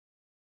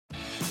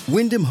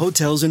Wyndham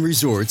Hotels and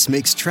Resorts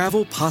makes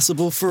travel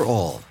possible for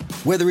all.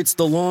 Whether it's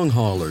the long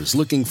haulers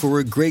looking for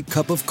a great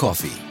cup of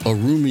coffee, a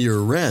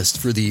roomier rest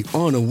for the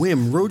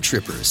on-a-whim road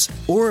trippers,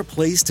 or a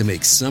place to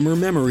make summer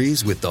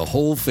memories with the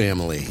whole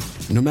family.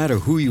 No matter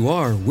who you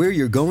are, where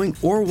you're going,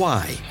 or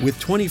why, with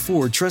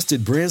 24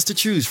 trusted brands to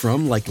choose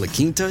from like La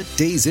Quinta,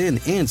 Days Inn,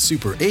 and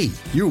Super 8,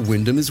 your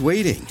Wyndham is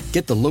waiting.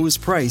 Get the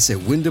lowest price at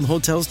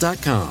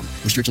WyndhamHotels.com.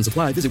 Restrictions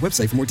apply. Visit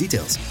website for more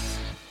details.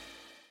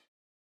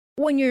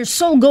 When your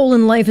sole goal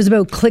in life is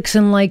about clicks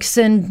and likes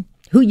and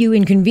who you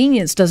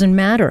inconvenience doesn't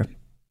matter.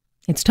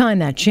 It's time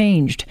that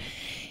changed.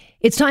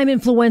 It's time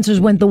influencers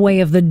went the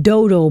way of the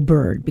dodo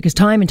bird, because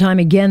time and time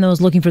again,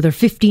 those looking for their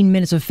 15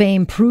 minutes of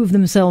fame prove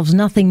themselves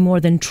nothing more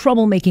than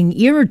troublemaking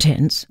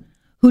irritants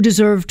who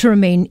deserve to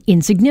remain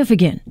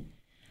insignificant.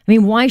 I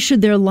mean, why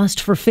should their lust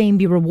for fame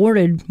be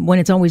rewarded when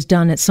it's always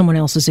done at someone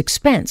else's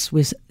expense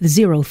with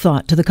zero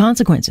thought to the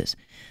consequences?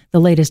 The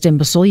latest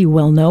imbecile, you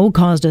well know,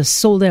 caused a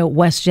sold-out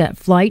WestJet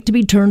flight to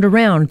be turned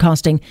around,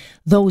 costing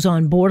those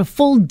on board a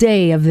full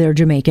day of their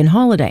Jamaican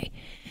holiday.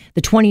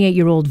 The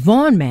 28-year-old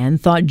Vaughn man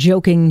thought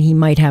joking he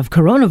might have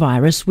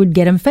coronavirus would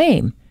get him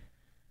fame.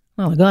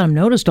 Well, it got him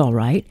noticed all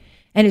right,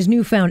 and his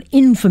newfound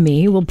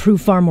infamy will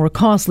prove far more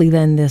costly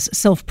than this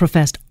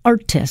self-professed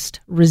artist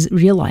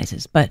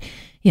realizes. But,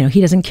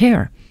 he doesn't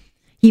care.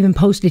 He even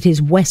posted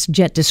his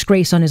WestJet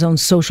disgrace on his own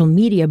social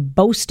media,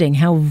 boasting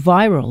how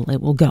viral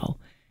it will go.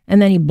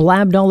 And then he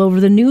blabbed all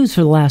over the news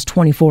for the last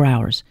 24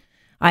 hours.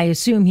 I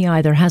assume he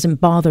either hasn't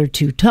bothered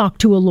to talk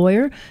to a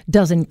lawyer,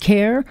 doesn't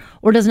care,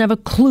 or doesn't have a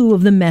clue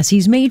of the mess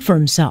he's made for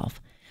himself.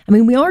 I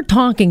mean, we are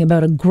talking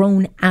about a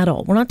grown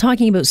adult. We're not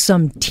talking about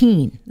some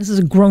teen. This is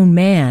a grown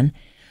man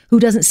who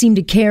doesn't seem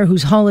to care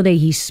whose holiday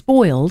he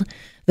spoiled,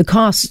 the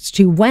costs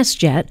to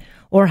WestJet,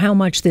 or how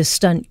much this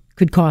stunt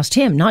could cost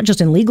him, not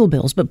just in legal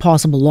bills, but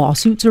possible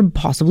lawsuits or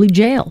possibly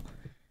jail.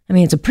 I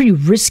mean, it's a pretty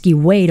risky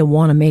way to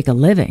want to make a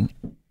living.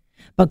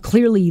 But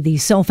clearly the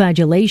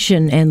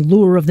self-adulation and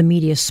lure of the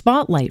media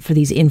spotlight for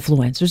these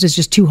influencers is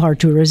just too hard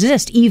to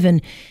resist,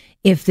 even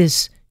if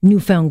this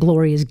newfound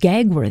glory is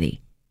gag-worthy.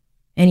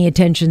 Any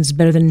attention's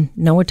better than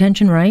no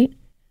attention, right?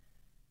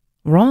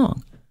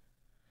 Wrong.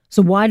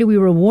 So why do we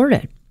reward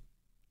it?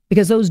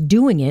 Because those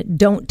doing it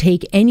don't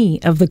take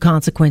any of the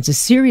consequences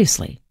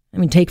seriously. I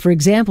mean, take, for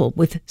example,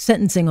 with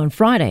sentencing on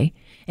Friday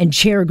and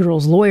Chair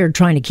Girl's lawyer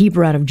trying to keep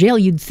her out of jail,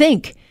 you'd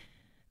think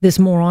this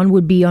moron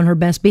would be on her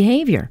best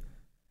behavior.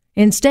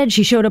 Instead,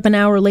 she showed up an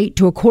hour late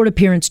to a court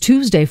appearance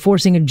Tuesday,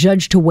 forcing a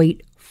judge to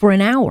wait for an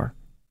hour.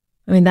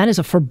 I mean, that is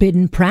a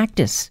forbidden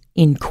practice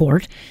in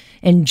court,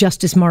 and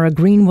Justice Mara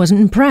Green wasn't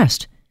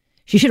impressed.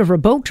 She should have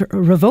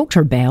revoked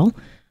her bail,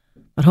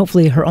 but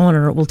hopefully her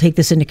honor will take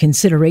this into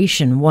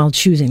consideration while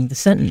choosing the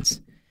sentence.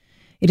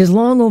 It is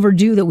long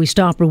overdue that we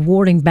stop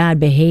rewarding bad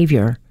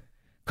behavior.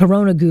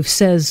 Corona Goof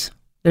says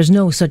there's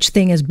no such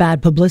thing as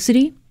bad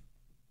publicity.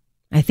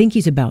 I think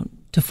he's about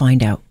to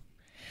find out.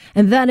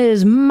 And that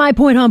is my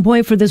point on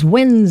point for this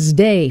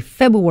Wednesday,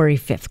 February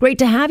 5th. Great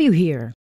to have you here.